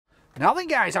Now then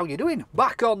guys, how you doing?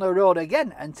 Back on the road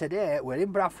again, and today we're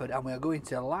in Bradford and we're going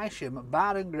to Lisham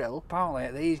Bar and Grill.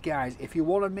 Apparently these guys, if you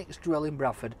want a mixed grill in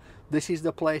Bradford, this is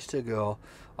the place to go.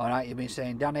 Alright, you've been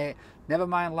saying, Danny, never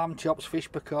mind lamb chops, fish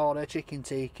pakora, chicken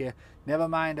tikka, never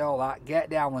mind all that,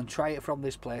 get down and try it from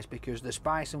this place because the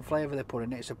spice and flavour they put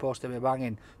in it is supposed to be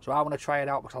banging. So I want to try it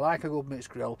out because I like a good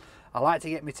mixed grill. I like to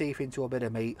get my teeth into a bit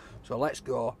of meat. So let's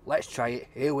go, let's try it,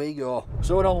 here we go.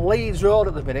 So we're on Leeds Road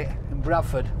at the minute in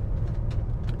Bradford.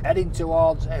 Heading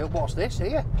towards, what's this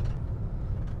here?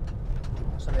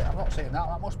 I'm not seeing that,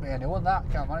 that must be a new one, that,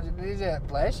 can't man, is it a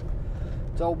place?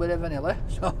 It's all bit of vanilla.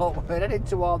 So we're heading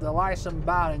towards the Lisham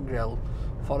Bar and Grill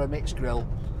for a mixed grill.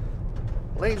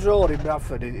 Leeds Road in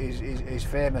Bradford is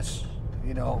famous,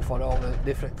 you know, for all the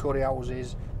different curry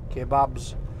houses,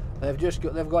 kebabs.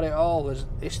 They've got it all. There's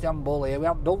Istanbul here, we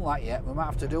haven't done that yet, we might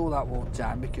have to do that one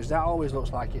time because that always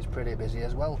looks like it's pretty busy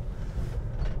as well.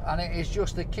 And it is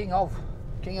just the king of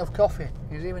coffee.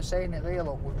 He's even saying it there,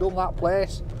 look, we've done that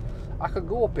place. I could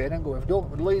go up here and go, we've done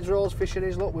Leeds Road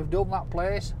Fisheries, look, we've done that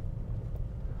place.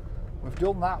 We've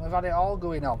done that, we've had it all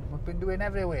going on. We've been doing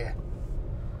everywhere.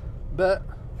 But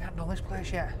we haven't done this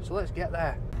place yet, so let's get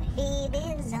there. The heat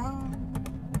is on,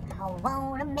 I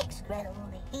want a mixed grill,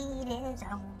 the heat is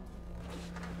on.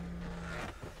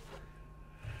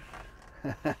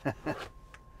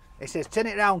 It says, turn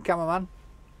it round, cameraman.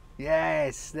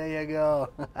 Yes, there you go.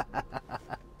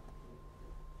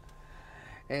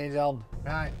 He's on.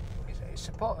 Right, it's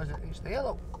there,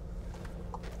 look.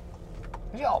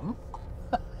 Is it on?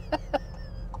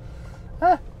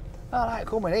 Huh? Alright,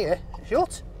 coming here.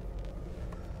 Shut.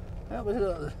 That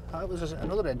was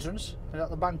another entrance. Is that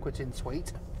the banqueting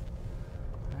suite?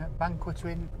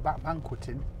 Banqueting. I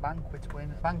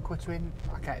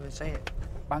can't even say it.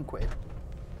 Banqueting.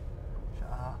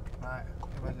 Right,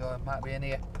 here we go. It might be in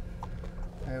here.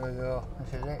 Here we go.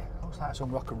 This is it. Looks like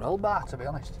some rock and roll bar, to be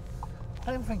honest.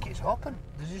 I don't think it's open.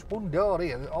 There's just one door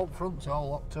here. The whole front's all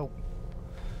locked up.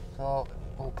 So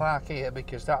we'll park here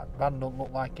because that van doesn't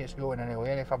look like it's going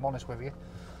anywhere, if I'm honest with you.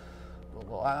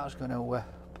 Doesn't look like that's going to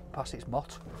pass its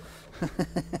mot.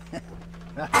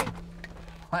 Right,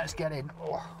 let's get in.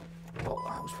 Oh,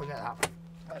 I always forget that.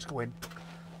 Let's go in,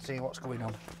 see what's going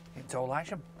on into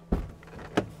Lisham.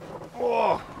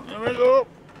 Oh, here we go.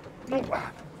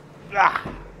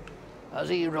 As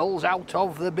he rolls out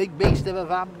of the big beast of a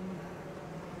van.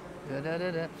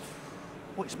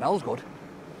 Oh, it smells good.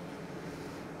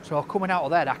 So coming out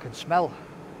of there, I can smell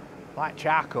like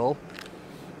charcoal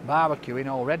barbecuing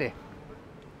already.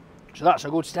 So that's a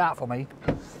good start for me.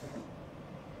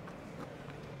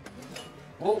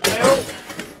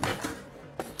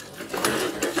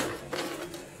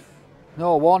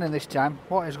 No warning this time.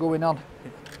 What is going on?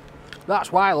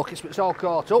 That's why, look, it's all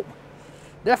caught up.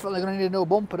 Definitely going to need a new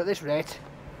bumper at this rate.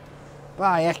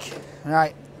 By heck.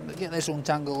 Right, get this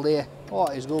untangled here.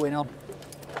 What is going on?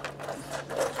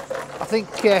 I think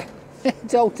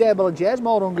it's old table and chair's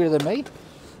more hungry than me.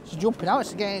 It's jumping out,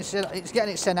 it's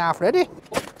getting its half ready.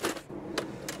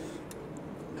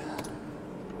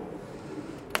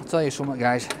 I'll tell you something,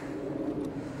 guys.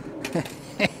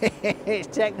 It's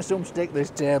taking some stick,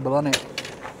 this table, hasn't it?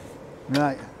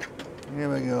 Right,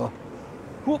 here we go.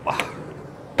 Whoop.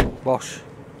 Bosh.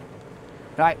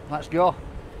 Right, let's go.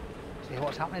 See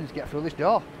what's happening. Let's get through this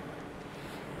door.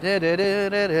 That's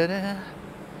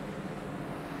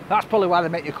probably why they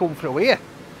make you come through here.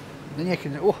 Then you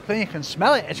can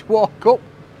smell it as you walk up.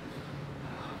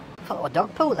 I thought it was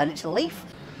dog poo then, it's a leaf.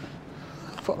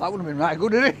 I thought that would have been right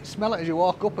good, didn't it? Smell it as you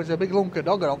walk up, there's a big lump of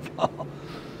dog up.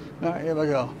 Right, here we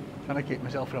go. Trying to keep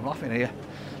myself from laughing here.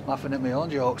 Laughing at my own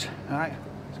jokes. Right,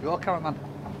 let's go, cameraman.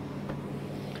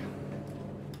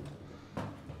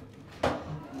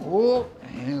 Oh,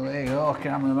 here we go,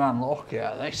 cameraman. Look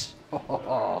at this.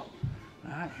 Oh.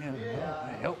 Right, here we go.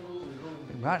 There you go.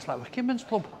 Right, it's like the Kimben's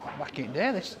Club back in the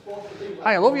day, this.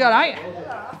 Hi, I love you, alright? Good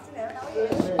afternoon, how are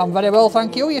you? I'm very well,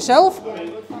 thank you. Yourself?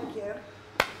 Good, thank you.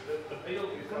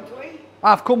 Come to eat?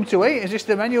 I've come to eat. Is this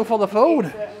the menu for the food?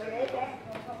 It certainly is,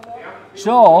 yeah.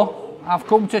 So, I've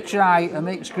come to try a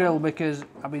mixed grill because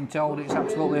I've been told it's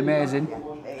absolutely amazing.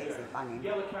 It is, it's banging.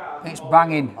 It's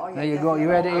banging. Oh, yeah, There you go. You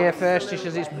definitely. heard it here first. She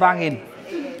says it's banging.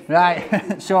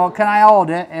 Right. So, can I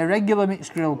order a regular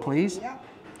mixed grill, please? Yeah.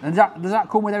 And does that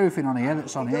come with everything on here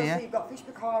that's on It here? does, Yeah. so you've got fish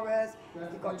pakoras,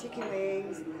 you've got chicken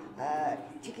wings,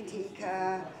 chicken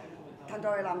tikka,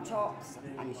 tandoori lamb chops,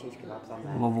 and your shish kebabs on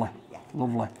there. Lovely. Yeah.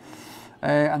 Lovely.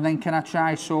 And then can I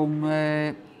try some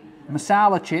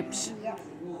masala chips? Yeah.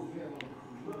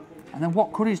 And then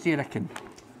what curries do you reckon?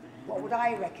 What would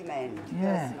I recommend,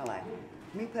 Yeah. personally?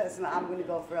 Me personally, I'm going to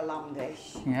go for a lamb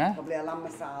dish. Yeah. Probably a lamb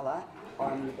masala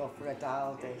or you go for a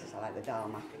dal dish. I like the dal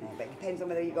makhni, but it depends on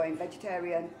whether you're going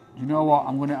vegetarian. You know what?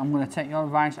 I'm gonna take your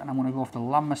advice and I'm gonna go for the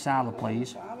lamb masala,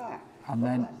 please. And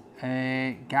then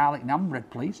garlic naan bread,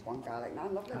 please. One garlic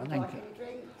naan, lovely. I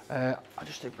think. I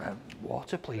just think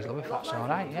water, please, love, if that's all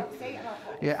right. Yeah.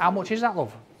 Yeah. How much is that,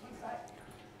 love?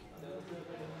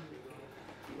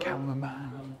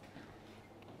 Cameraman.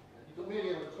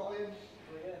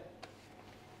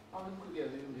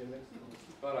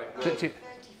 £35.90.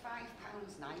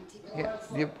 Yeah,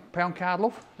 your pound card,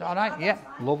 love. Is that all right? Yeah,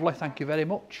 lovely. Thank you very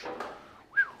much.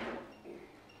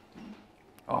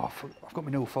 Oh, I've got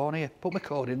my new phone here. Put my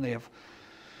code in there.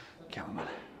 Cameraman,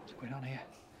 what's going on here?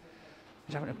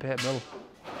 He's having to pay a bill.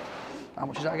 How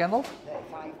much is that again, love?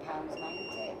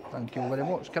 £35.90. Thank you very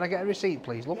much. Can I get a receipt,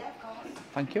 please, love? Yeah, of course.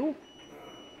 Thank you.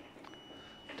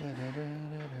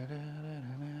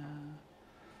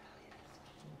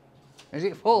 Is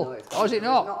it full? No, it's or is it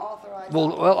not not? authorised.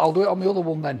 Well, I'll do it on the other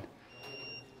one then.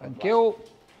 Thank you.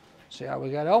 See how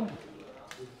we get on.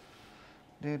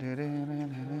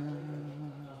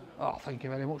 Oh, thank you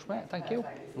very much, mate. Thank you.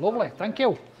 Lovely. Thank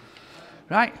you.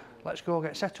 Right, let's go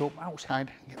get set up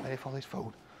outside and get ready for this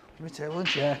food. Give me a table and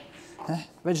chair.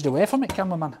 Register away from it,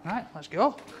 cameraman. Right, let's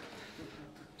go.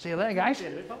 See you later, guys.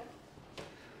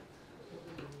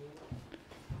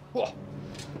 Whoa.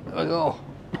 There we go.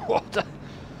 What?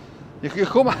 You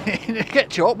come in and get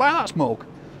choked by that smoke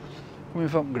coming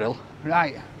from the grill.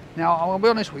 Right, now I'm going to be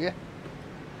honest with you.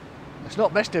 It's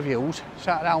not best of views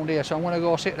sat down here, so I'm going to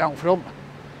go sit down front.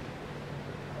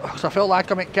 Because I feel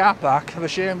like I'm at car park of a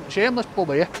Shameless pub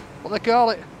here. What they call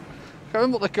it? I can't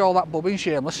remember what they call that pub in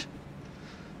Shameless.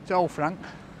 It's old Frank.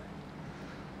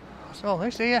 What's all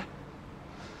this here?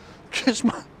 A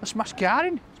smashed car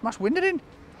in, smashed window in.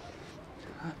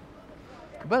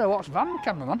 I better watch van,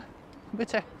 cameraman.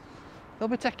 They'll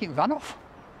be taking van off.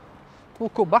 We'll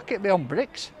come back, it'll be on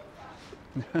bricks.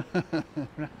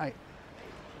 Right.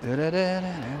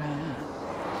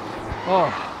 Oh,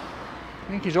 I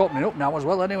think he's opening up now as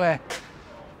well anyway.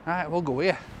 Right, we'll go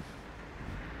here.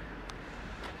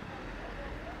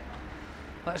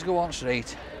 Let's go on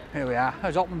street. Here we are.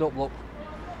 It's opened up, look.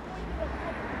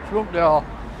 Front door.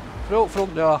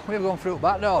 Front door. We've gone through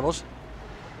back door, us.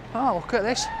 Oh, look at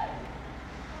this.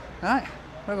 Right,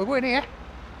 where are we going here?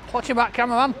 Watch your back,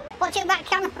 cameraman. Watch your back,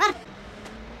 cameraman.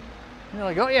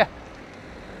 Nearly got you.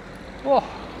 Whoa.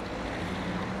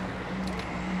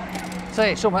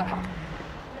 Say something.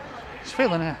 It's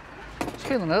feeling a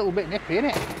little bit nippy,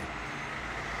 isn't it?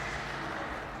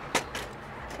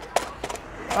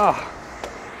 Oh.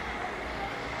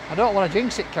 I don't want to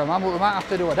jinx it, cameraman, but we might have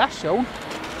to do a dash soon.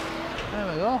 There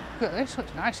we go. Look at this.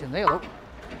 Looks nice in there, look.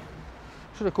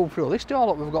 Should have come through this door,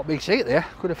 look, we've got a big seat there.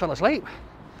 Could have fell asleep.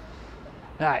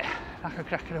 Right, I can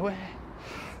crack it away.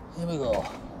 Here we go.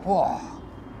 Whoa.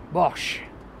 Bosh.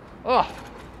 Oh.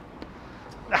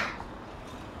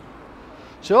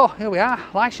 So, here we are.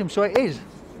 Lysholm, so it is.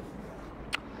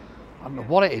 I don't know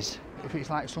what it is. If it's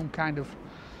like some kind of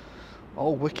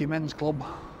old wiki men's club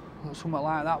or something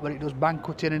like that, where it does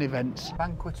banqueting and events.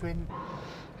 Banqueting.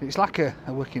 It's like a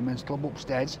wiki men's club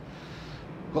upstairs.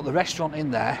 Got the restaurant in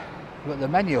there. But the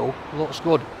menu looks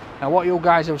good. Now what you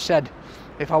guys have said,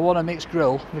 if I want a mixed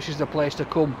grill, this is the place to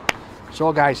come.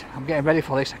 So guys, I'm getting ready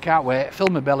for this, I can't wait. Fill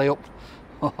my belly up.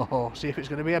 See if it's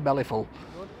going to be a belly full.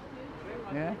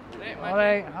 Yeah?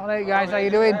 Alright guys, how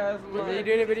you doing? Are you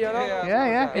doing a video now?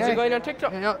 Yeah. Is it going on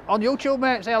TikTok? Yeah, on YouTube,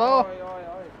 mate, say hello.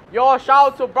 Yo,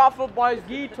 shout out to Bradford boys,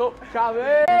 Geet up, shall we?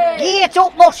 Geet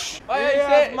up, mush.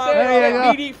 Say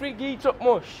BD3 Geet up,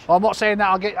 mush. Oh, I'm not saying that,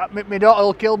 I'll get my daughter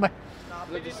will kill me.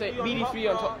 Let's just say BD3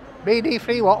 on top.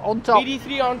 BD3 what? On top?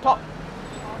 BD3 on top.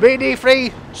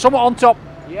 BD3, somewhat on top.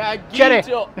 Yeah, Geet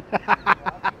Cherry. up.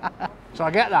 So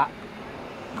I get that.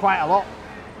 Quite a lot.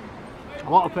 A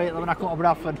lot of people when I come to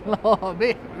Bradford.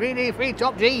 BD3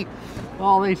 top G.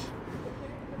 All this.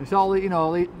 It's all, you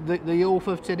know, the youth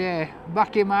of today.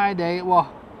 Back in my day, it was,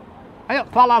 hey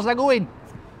up pal, how's that going?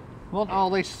 Want all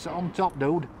this on top,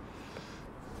 dude.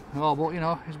 Oh, but you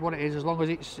know, it's what it is. As long as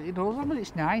it's, you know, as long as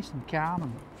it's nice and calm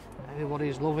and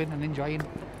everybody's loving and enjoying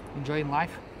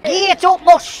life. Geet up,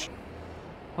 mush.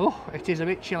 Oh, it is a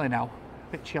bit chilly now.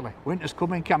 A bit chilly. Winter's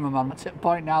coming, cameraman. It's at a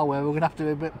point now where we're gonna have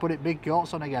to put it big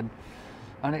coats on again.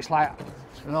 And it's like,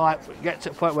 you know, like get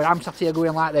to a point where I'm sat here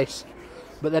going like this,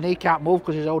 but then he can't move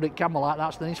because he's holding camera like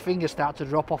that. So then his fingers start to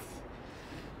drop off.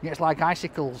 He gets like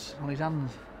icicles on his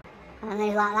hands. And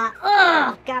he's like that.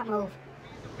 Ugh, can't move.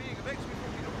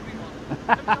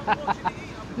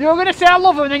 You were going to say I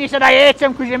love him and then you said I hate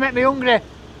him because you make me hungry.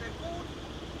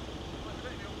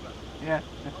 Yeah.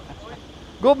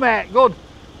 Good mate, good.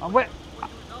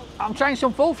 I'm trying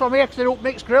some food from here because they're up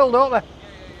mixed grill, don't they?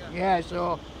 Yeah,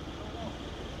 so.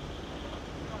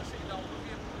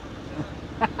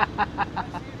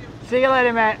 See you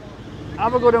later, mate.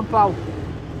 Have a good one, pal.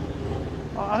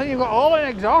 Oh, I think you've got all in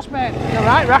exhaust, mate. You're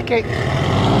right, Racky.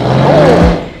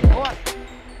 Oh.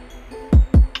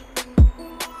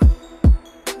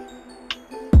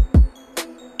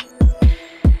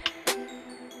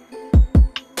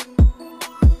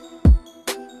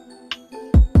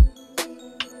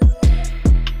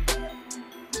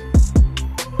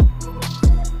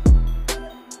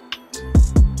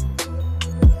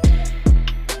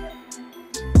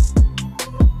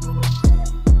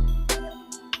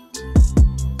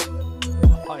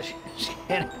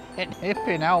 It's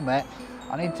hippie now, mate.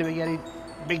 I need to be getting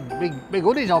big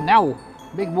hoodies on now,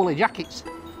 big woolly jackets,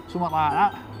 something like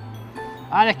that.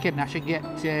 I reckon I should get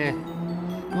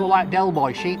look like Del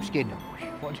Boy sheepskin.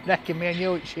 What do you reckon? Me and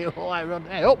you should look like run.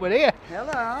 Hey up, we're here.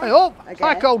 Hello. Hey up. Again. It's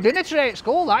like old dinner tray at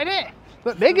school, that, isn't it?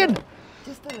 But big one.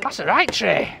 That's the right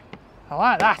tray. I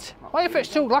like that. What if it's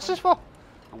 2 glasses for?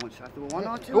 I want to have one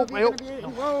or two.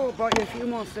 Whoa, brought you a few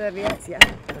more serviettes, yeah.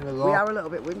 We are a little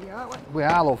bit windy, aren't we? We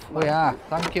are, love. We are.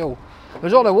 Thank you.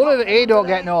 There's only one that he don't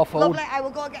get no food. Lovely, I will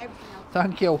go get everything else.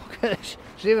 Thank you.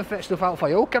 See if I fit stuff out for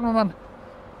you, cameraman.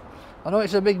 I know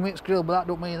it's a big mixed grill, but that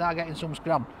don't mean that I'm getting some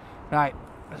scram. Right.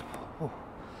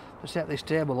 Let's set this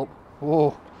table up.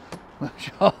 Whoa.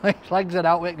 His legs are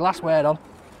out with glassware on.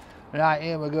 Right,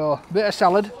 here we go. Bit of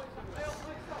salad.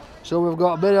 So we've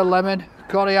got a bit of lemon,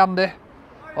 coriander,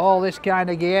 all this kind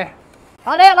of gear.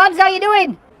 Alright lads, how you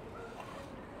doing?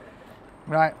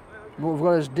 Right, what we've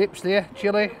got is dips there,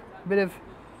 chilli, bit of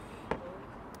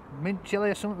mint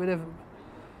chilli or something, bit of,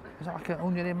 is that like an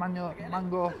onion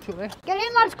mango chutney? Get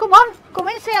in lads, come on. Come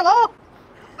in, say hello.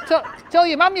 Tell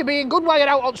your mum you're being good while you're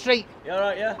out on the street. You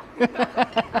alright, yeah?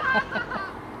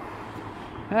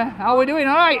 How are we doing,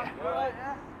 alright? Alright.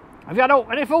 Have you had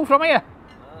any food from here?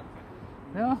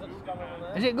 No?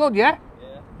 Is it good, yeah?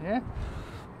 Yeah.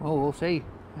 Well, we'll see.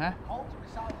 Huh?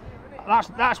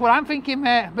 That's what I'm thinking,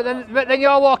 mate. But then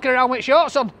you're walking around with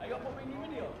shorts on.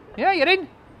 Yeah, you're in.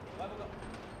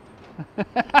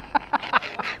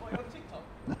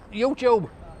 YouTube.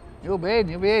 You'll be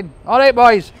in. All right,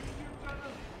 boys.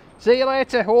 See you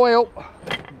later. Way up.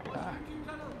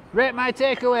 Rate my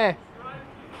takeaway.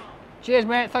 Cheers,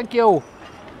 mate. Thank you.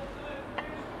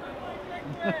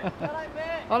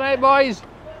 All right, boys.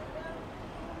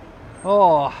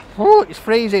 Oh, it's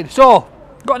freezing. So,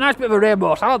 got a nice bit of a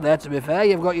rainbow salad there, to be fair.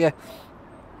 You've got your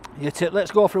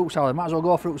let's go fruit salad. Might as well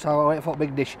go fruit salad. Wait for a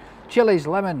big dish. Chilies,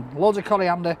 lemon, loads of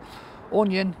coriander,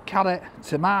 onion, carrot,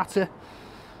 tomato.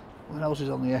 What else is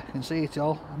on here? You can see it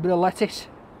all. A bit of lettuce.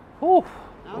 Oh,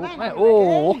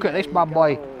 look at this bad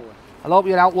boy. I hope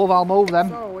you're out, love. I'll move them.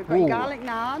 So we've got garlic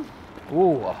naan.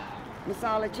 Oh,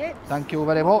 masala chips. Thank you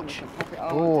very much.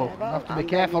 Oh, I have to be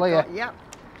careful here. Yep.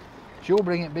 She'll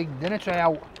bring it big dinner tray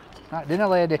out. That dinner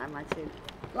lady. I might too.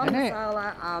 Lamb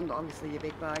masala and obviously your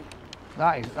big bag.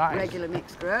 That is regular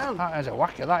mixed grill. That is a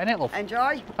whacker, that, isn't it, love?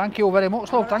 Enjoy. Thank you very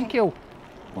much, love. Thank you.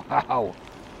 Wow.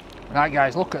 Right,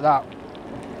 guys, look at that.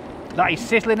 That is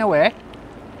sizzling away.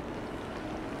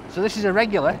 So this is a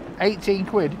regular 18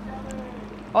 quid.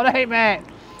 All right, mate.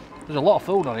 There's a lot of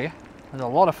food on here. There's a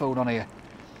lot of food on here.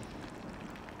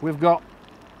 We've got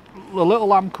the little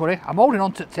lamb curry. I'm holding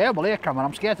on to the table here, Cameron.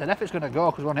 I'm scared to death it's going to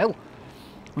go because we're on hill.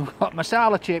 We've got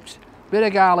masala chips, bit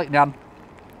of garlic naan,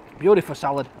 beautiful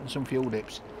salad and some fuel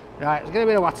dips. Right, let's get a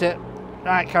bit of water.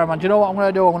 Right, Cameron, do you know what I'm going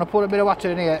to do? I'm going to put a bit of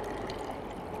water in here.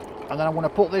 And then I'm going to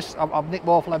put this, I've nicked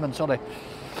both lemons, sorry.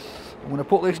 I'm going to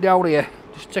put this down here.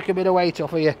 Just take a bit of weight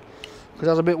off here. Because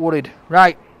I was a bit worried.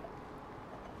 Right.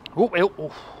 What do I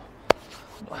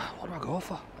go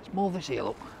for? Let's move this here,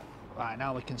 look. Right,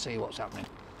 now we can see what's happening.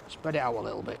 Spread it out a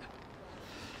little bit.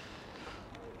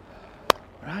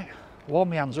 Right, warm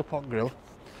my hands up on grill. Do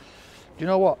you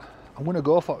know what? I'm going to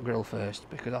go for grill first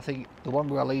because I think the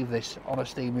longer I leave this on a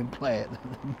steaming plate,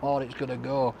 the more it's going to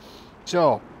go.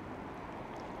 So,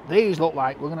 these look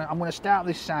like I'm going to start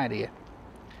this side here.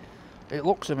 It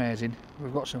looks amazing.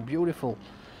 We've got some beautiful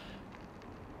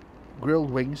grilled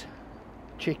wings,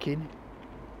 chicken.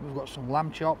 We've got some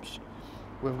lamb chops.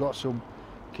 We've got some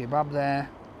kebab there.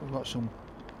 We've got some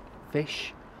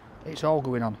fish. It's all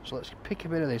going on. So let's pick a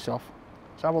bit of this off.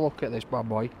 Let's have a look at this bad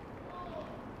boy.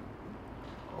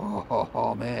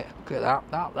 Oh, mate, look at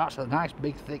that. That's a nice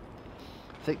big thick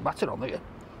batter on there.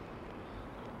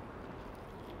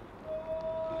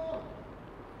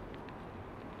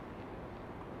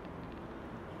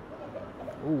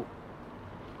 Ooh.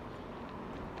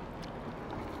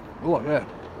 Oh, yeah.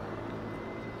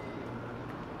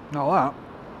 Now that.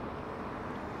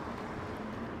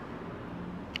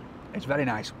 It's very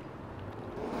nice.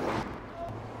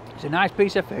 It's a nice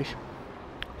piece of fish.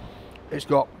 It's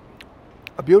got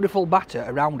a beautiful batter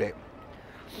around it,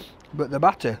 but the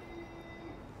batter,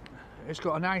 it's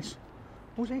got a nice...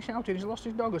 Who's he shouting? He's lost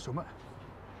his dog or something?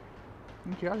 I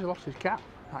think he has. He lost his cat,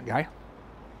 that guy.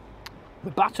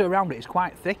 The batter around it is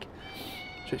quite thick,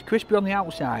 so it's crispy on the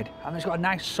outside, and it's got a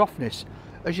nice softness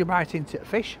as you bite into the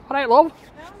fish. All right, love?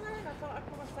 I thought I'd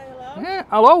come and say hello. Yeah,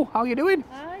 hello, how you doing?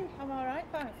 Hi, I'm alright,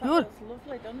 thanks. That Good. looks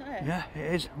lovely, doesn't it? Yeah,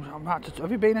 it is. I'm about to,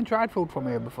 have you been and tried food from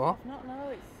here before? Not no,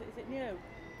 is it new?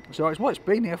 So it's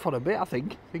been here for a bit, I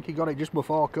think. I think he got it just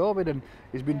before COVID and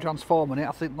he's been transforming it.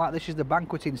 I think like this is the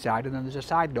banqueting side and then there's a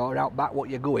side door out back what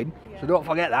you're going. Yeah. So don't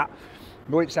forget that.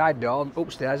 Go inside door and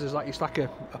upstairs there's like, it's like a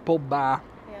pub bar.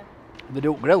 Yeah. They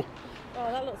don't grill. Oh,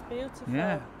 that looks beautiful.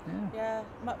 Yeah. Yeah.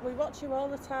 We watch you all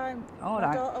the time. All My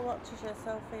right. daughter watches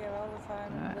yourself here all the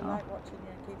time. Yeah, We oh. like watching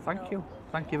you. Keep it Thank up. you.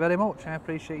 Thank you very much. I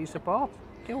appreciate your support.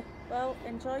 Thank you. Well,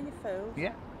 enjoy your food.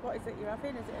 Yeah. What is it you're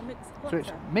having? Is it a mixed So platter?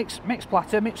 it's mixed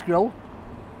platter, mixed grill.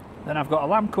 Then I've got a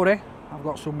lamb curry. I've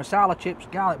got some masala chips,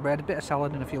 garlic bread, a bit of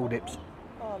salad and a few dips.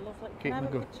 Oh, lovely. Keep Can I me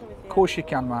have a good. picture with you? Of course you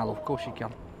can, my love. Of course you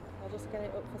can. I'll just get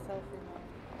it up for selfie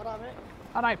now. All right, mate.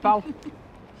 All right, pal.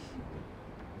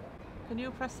 Can you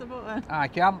press the button? I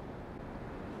can.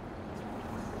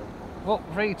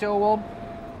 Up, 3, 2, 1.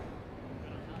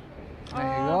 There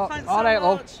you go. Thanks All so right,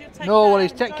 love. much. You take No care.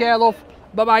 worries. Take Enjoy care, your love. food.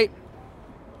 Bye bye.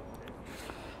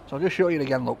 So I'll just show you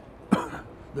again. Look,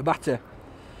 the batter.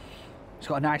 It's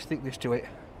got a nice thickness to it.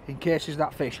 Encases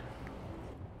that fish.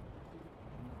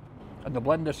 And the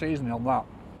blender seasoning on that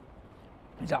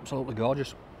is absolutely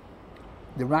gorgeous.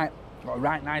 Got a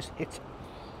right nice hit.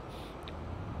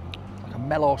 Like a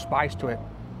mellow spice to it.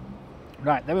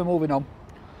 Right, then we're moving on.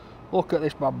 Look at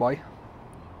this bad boy.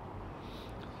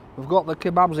 We've got the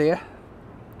kebabs here.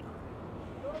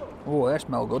 Oh, they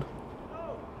smell good.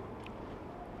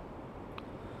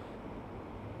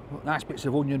 Got nice bits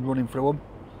of onion running through them.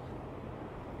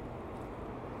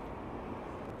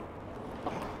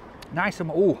 Nice and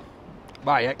oh,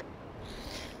 by heck.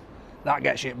 That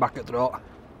gets you back at throat.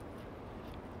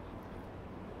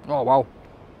 Oh wow.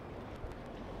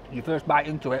 You first bite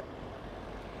into it.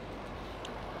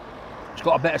 It's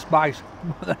got a bit of spice.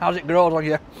 As it grows on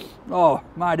you. Oh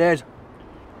my days.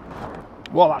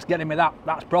 Well, that's getting me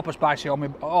that's proper spicy on me.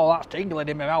 Oh, that's tingling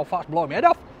in my mouth. That's blowing my head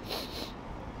off.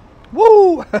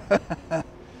 Woo!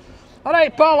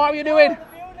 Alright, Paul, how you doing?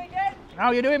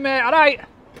 How you doing, mate? Alright?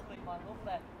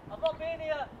 I've not been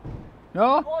here.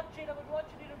 No? I've been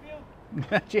watching the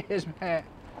review. Cheers, mate.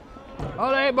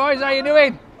 Alright, boys, how you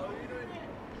doing?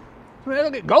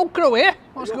 Look at Gold Crew here.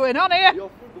 What's going on here?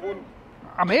 You're the one.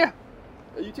 I'm here.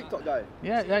 Are you TikTok guy?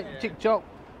 Yeah, TikTok,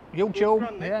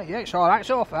 YouTube. Yeah, it's alright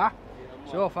so far.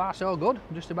 So far, so good.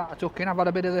 I'm just about to tuck in. I've had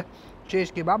a bit of the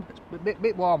cheese kebab. It's a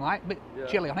bit warm, like, a bit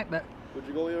chilly on it, but... Would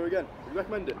you go here again? Would you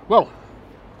recommend it? Well,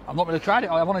 I've not really tried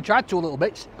it. I've only tried 2 little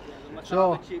bits.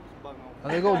 So,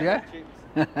 are they good,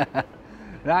 yeah?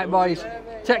 Right, boys.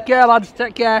 Take care, lads.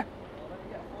 Take care.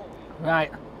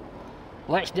 Right.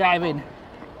 Let's dive in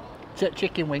to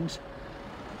chicken wings.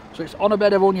 So it's on a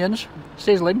bed of onions,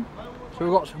 sizzling. So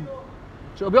we've got some...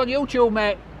 So it'll be on YouTube,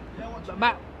 mate.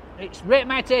 Matt, it's Rate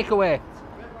My Takeaway.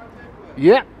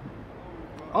 Yeah.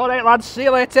 Alright, lads. See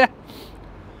you later.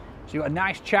 So you've got a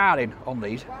nice charring on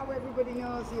these. Wow, everybody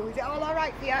knows you. Is it all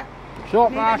alright for you? So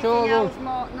Need far, so anything good. else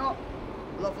more? No.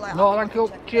 Lovely. No, thank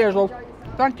you. Cheers, love.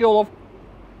 Thank you, love.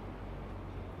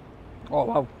 Oh,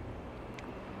 wow.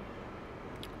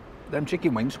 Them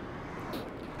chicken wings,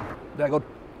 they're good.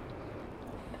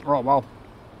 Oh, wow.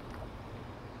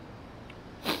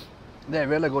 They're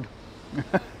really good.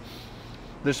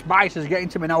 The spice is getting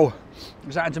to me now.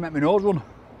 It's starting to make my nose run.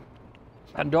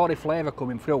 Tandoori flavour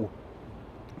coming through.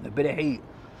 A bit of heat,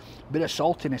 a bit of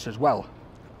saltiness as well.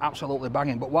 Absolutely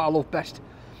banging. But what I love best,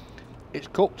 it's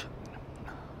cooked.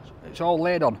 It's all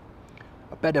laid on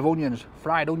a bed of onions,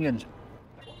 fried onions.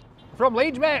 From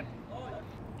Leeds, mate.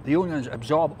 The onions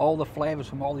absorb all the flavours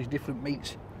from all these different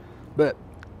meats, but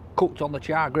cooked on the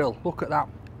char grill. Look at that.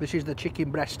 This is the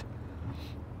chicken breast.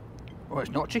 Oh,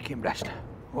 it's not chicken breast.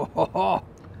 Oh, ho, ho.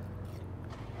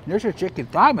 This is chicken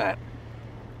thigh, mate.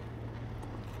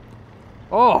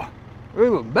 Oh,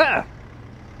 even better.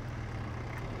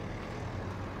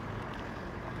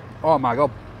 Oh my God.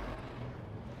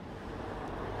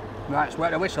 Right,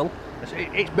 swear to whistle.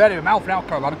 It's burning my mouth now,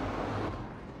 Caroline.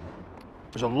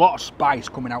 There's a lot of spice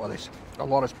coming out of this. A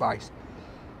lot of spice.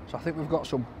 So I think we've got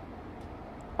some.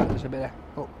 There's a bit of.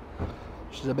 Oh,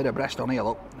 there's a bit of breast on here.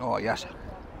 Look. Oh yes.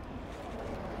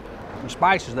 The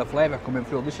spice is the flavour coming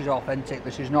through. This is authentic.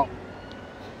 This is not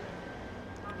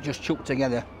just chucked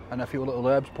together and a few little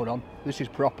herbs put on. This is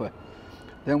proper.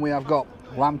 Then we have got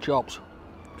lamb chops.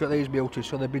 Look at these beauties.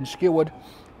 So they've been skewered,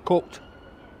 cooked.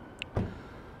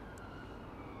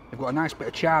 They've got a nice bit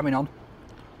of charming on.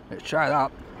 Let's try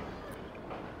that.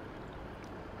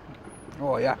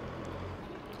 Oh yeah.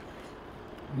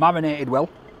 Marinated well.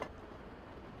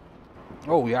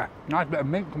 Oh yeah, nice bit of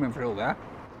mint coming through there.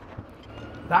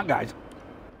 That, guys,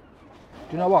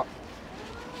 do you know what?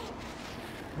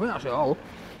 I think that's it all.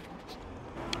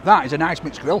 That is a nice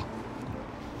mixed grill.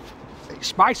 It's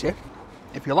spicy.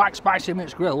 If you like spicy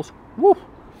mixed grills, woo,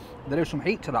 there is some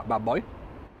heat to that bad boy.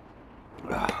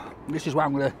 This is why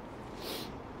I'm going to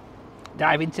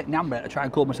dive into naan bread to try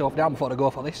and cool myself down before I go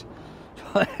for this.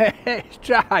 Let's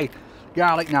try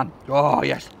garlic naan. Oh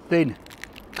yes, thin,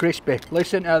 crispy.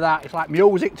 Listen to that, it's like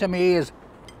music to my ears.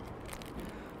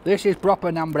 This is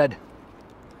proper naan bread.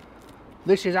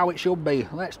 This is how it should be.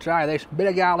 Let's try this. Bit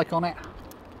of garlic on it.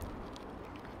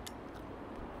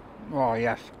 Oh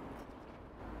yes.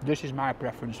 This is my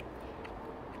preference.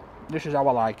 This is how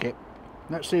I like it.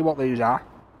 Let's see what these are.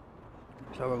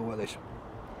 Let's have a go with this.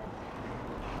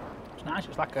 It's nice,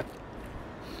 it's like a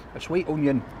sweet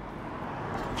onion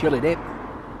chilli dip.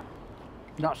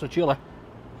 That's the chilli.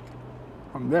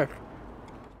 And this,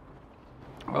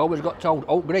 I always got told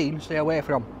oat green stay away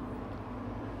from.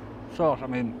 Sauce, I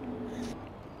mean,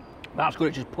 that's good,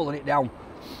 it's just pulling it down.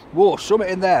 Whoa, something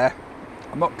in there,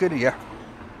 I'm not kidding you,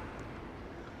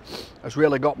 has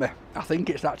really got me. I think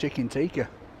it's that chicken tikka.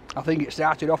 I think it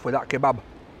started off with that kebab.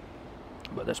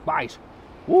 But the spice,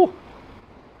 whoa.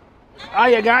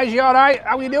 Hiya guys, you alright?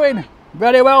 How are you doing?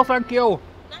 Very well, thank you.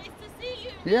 Nice to see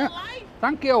you. Yeah,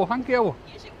 thank you, thank you.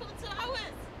 You should come to ours.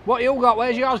 What you got?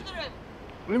 Where's yours?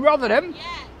 Rotherham. In Rotherham?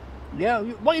 Yeah. Yeah,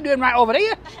 what are you doing right over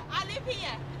here? I live here.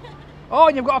 Oh,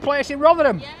 and you've got a place in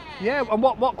Rotherham? Yeah. Yeah, and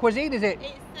what cuisine is it?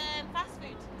 It's fast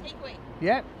food, takeaway,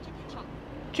 Yeah, chicken shop.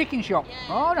 chicken shop.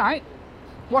 Yeah. All right.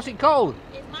 What's it called?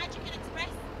 It's My Chicken Express.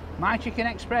 My Chicken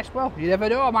Express. Well, you never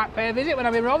know, I might pay a visit when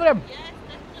I'm in Rotherham. Yes,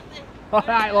 definitely. All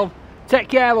right, love. Take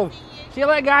care, love. See you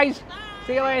later, guys. Bye.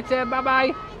 See you later.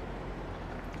 Bye-bye.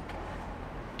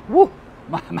 Woo,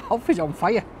 my mouth is on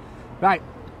fire. Right,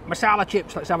 masala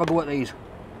chips. Let's have a go at these.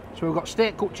 So we've got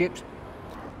steak cooked chips.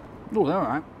 Oh, they're all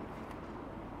right.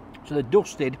 So they're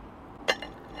dusted.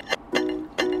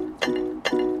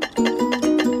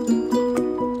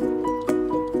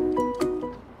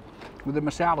 With the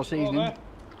masala seasoning.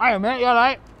 Hiya mate, you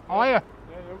alright? How are you? Yeah,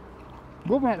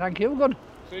 Good mate, thank you, good.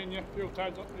 seen you a few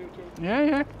times on YouTube.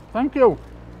 Yeah, thank you.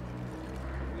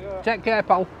 Yeah. Take care,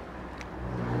 pal.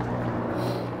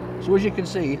 So as you can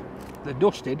see, they're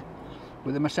dusted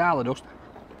with the masala dust.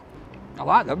 I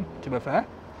like them, to be fair.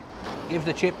 Gives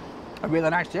the chip a really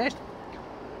nice taste.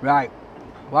 Right,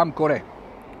 lamb curry.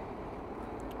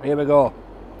 Here we go.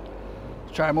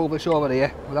 Let's try and move this over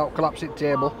here without collapsing the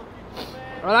table.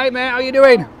 Alright mate, how you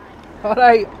doing?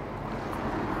 Alright.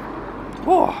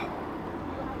 Oh,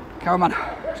 come on,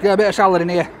 let's get a bit of salad in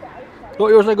here. Don't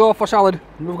usually go for salad.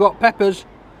 We've got peppers,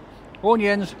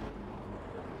 onions,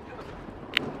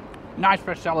 nice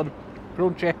fresh salad,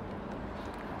 crunchy.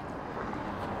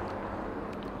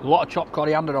 A lot of chopped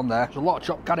coriander on there. There's a lot of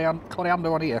chopped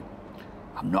coriander on here.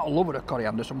 I'm not a lover of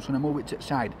coriander, so I'm just going to move it to the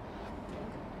side.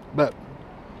 But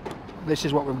this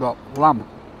is what we've got. Lamb.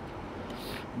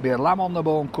 Be a lamb on the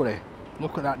bone curry.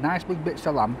 Look at that, nice big bits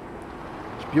of lamb.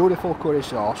 It's beautiful curry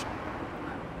sauce.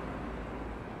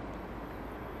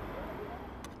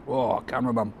 Oh,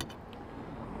 cameraman.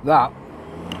 That,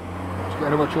 let's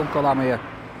get another chunk of lamb here.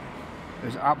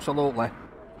 Is absolutely,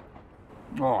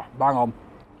 oh, bang on.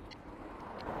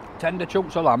 Tender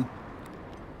chunks of lamb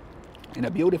in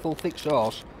a beautiful thick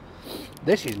sauce.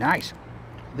 This is nice.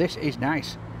 This is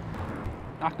nice.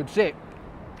 I could sit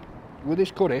with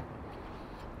this curry,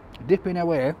 dipping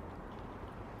away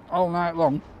all night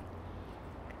long.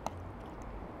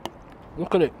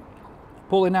 Look at it,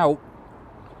 pulling out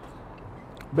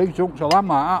big chunks of lamb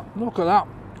like that. Look at that.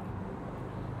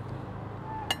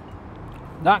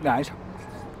 That, guys,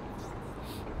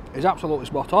 is absolutely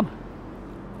spot on.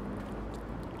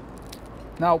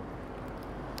 Now,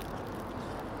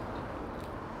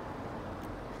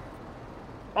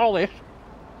 all this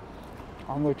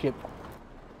on the chip.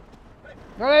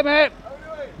 Alright mate,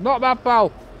 not bad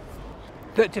pal.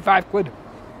 35 quid.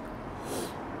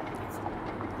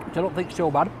 Which I don't think it's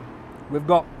so bad. We've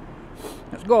got,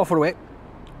 let's go through it.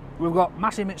 We've got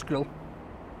massive mixed grill.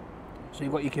 So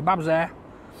you've got your kebabs there,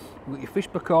 you've got your fish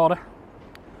pakora,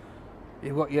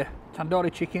 you've got your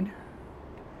tandoori chicken,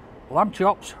 lamb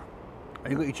chops,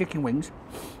 and you've got your chicken wings.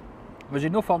 There's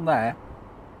enough on there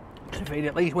to feed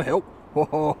at least,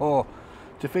 well,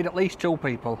 to feed at least 2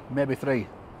 people, maybe 3.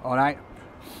 Alright.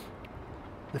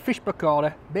 The fish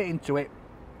pakora, bit into it,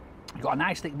 got a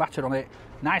nice thick batter on it,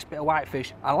 nice bit of white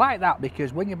fish. I like that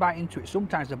because when you bite into it,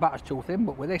 sometimes the batter's too thin,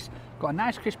 but with this, got a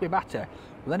nice crispy batter,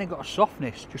 but then it got a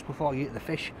softness just before you eat the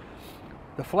fish.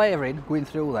 The flavouring going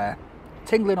through there,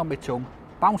 tingling on my tongue,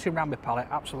 bouncing around my palate,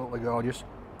 absolutely gorgeous.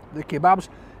 The kebabs,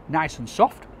 nice and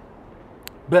soft,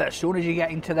 but as soon as you get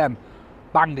into them,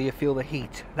 bang, do you feel the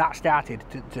heat. That started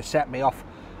to set me off.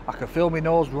 I could feel my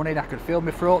nose running, I could feel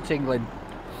my throat tingling.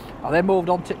 I then moved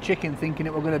on to chicken thinking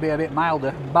it was going to be a bit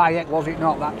milder. By heck was it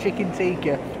not. That chicken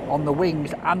tikka on the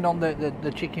wings and on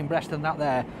the chicken breast and that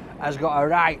there has got a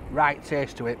right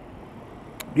taste to it.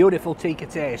 Beautiful tikka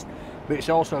taste, but it's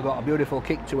also got a beautiful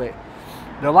kick to it.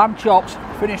 The lamb chops,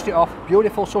 finished it off,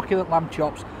 beautiful succulent lamb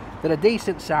chops. They're a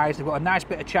decent size, they've got a nice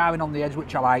bit of charring on the edge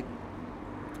which I like.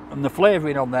 And the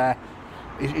flavouring on there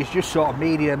is just sort of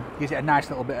medium, gives it a nice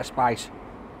little bit of spice.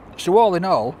 So all in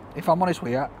all, if I'm honest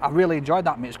with you, I really enjoyed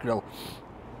that mixed grill.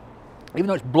 Even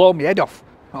though it's blown my head off,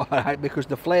 alright, because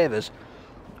the flavours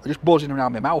are just buzzing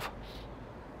around my mouth.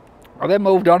 I then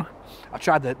moved on, I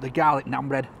tried the garlic naan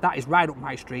bread. That is right up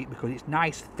my street because it's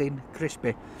nice, thin,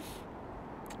 crispy.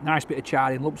 Nice bit of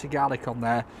charring, lumps of garlic on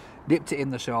there. Dipped it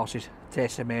in the sauces,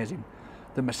 tastes amazing.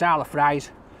 The masala fries,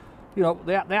 you know,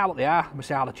 they are what they are,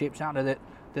 masala chips, aren't they?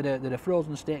 They're a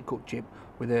frozen steak cooked chip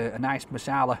with a nice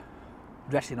masala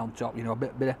dressing on top, you know, a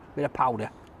bit of powder.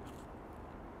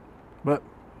 But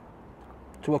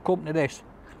to accompany this,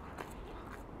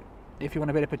 if you want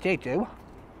a bit of potato,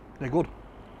 they're good.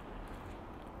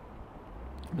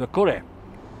 The curry.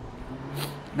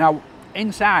 Now,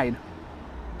 inside,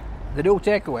 they do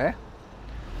take away,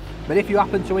 but if you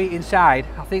happen to eat inside,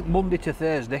 I think Monday to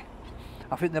Thursday,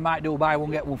 I think they might do buy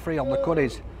one get one free on the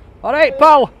curries. Alright,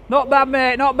 pal, not bad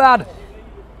mate, not bad.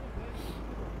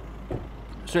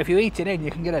 So if you're eating in,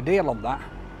 you can get a deal on that,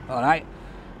 alright?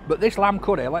 But this lamb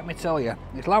curry, let me tell you,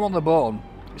 it's lamb on the bone,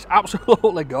 it's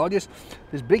absolutely gorgeous.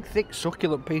 There's big, thick,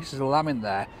 succulent pieces of lamb in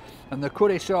there, and the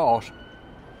curry sauce,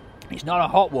 it's not a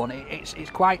hot one, it's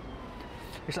quite,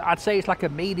 I'd say it's like a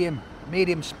medium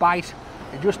spice.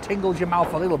 It just tingles your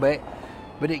mouth a little bit,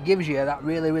 but it gives you that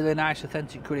really nice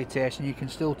authentic curry taste, and you can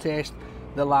still taste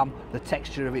the lamb, the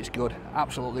texture of it's good,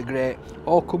 absolutely great.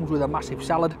 All comes with a massive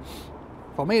salad.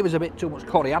 For me it was a bit too much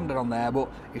coriander on there,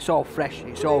 but it's all fresh,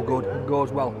 it's all good, and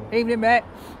goes well. Evening mate.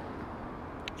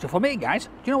 So for me guys,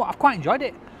 do you know what, I've quite enjoyed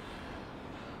it.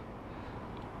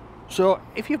 So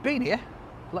if you've been here,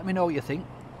 let me know what you think.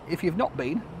 If you've not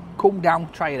been, come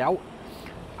down, try it out.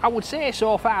 I would say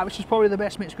so far this is probably the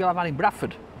best mixed grill I've had in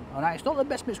Bradford. Alright, it's not the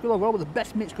best mixed grill overall, but the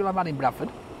best mixed grill I've had in Bradford.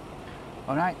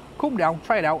 Alright, come down,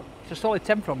 try it out. It's a solid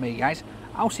 10 from me guys.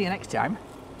 I'll see you next time.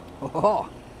 Oh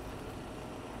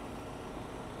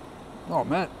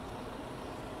mate.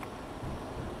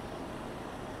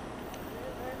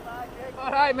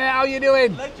 Alright mate, how you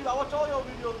doing? I watch all your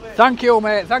videos, mate. Thank you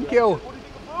mate, thank you. What do you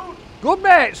think of food? Good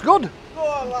mate, it's good. Go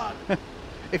on, lad.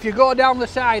 If you go down the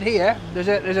side here, there's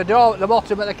a door at the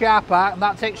bottom of the car park, and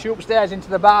that takes you upstairs into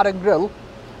the bar and grill,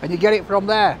 and you get it from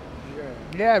there.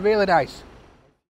 Yeah, really nice.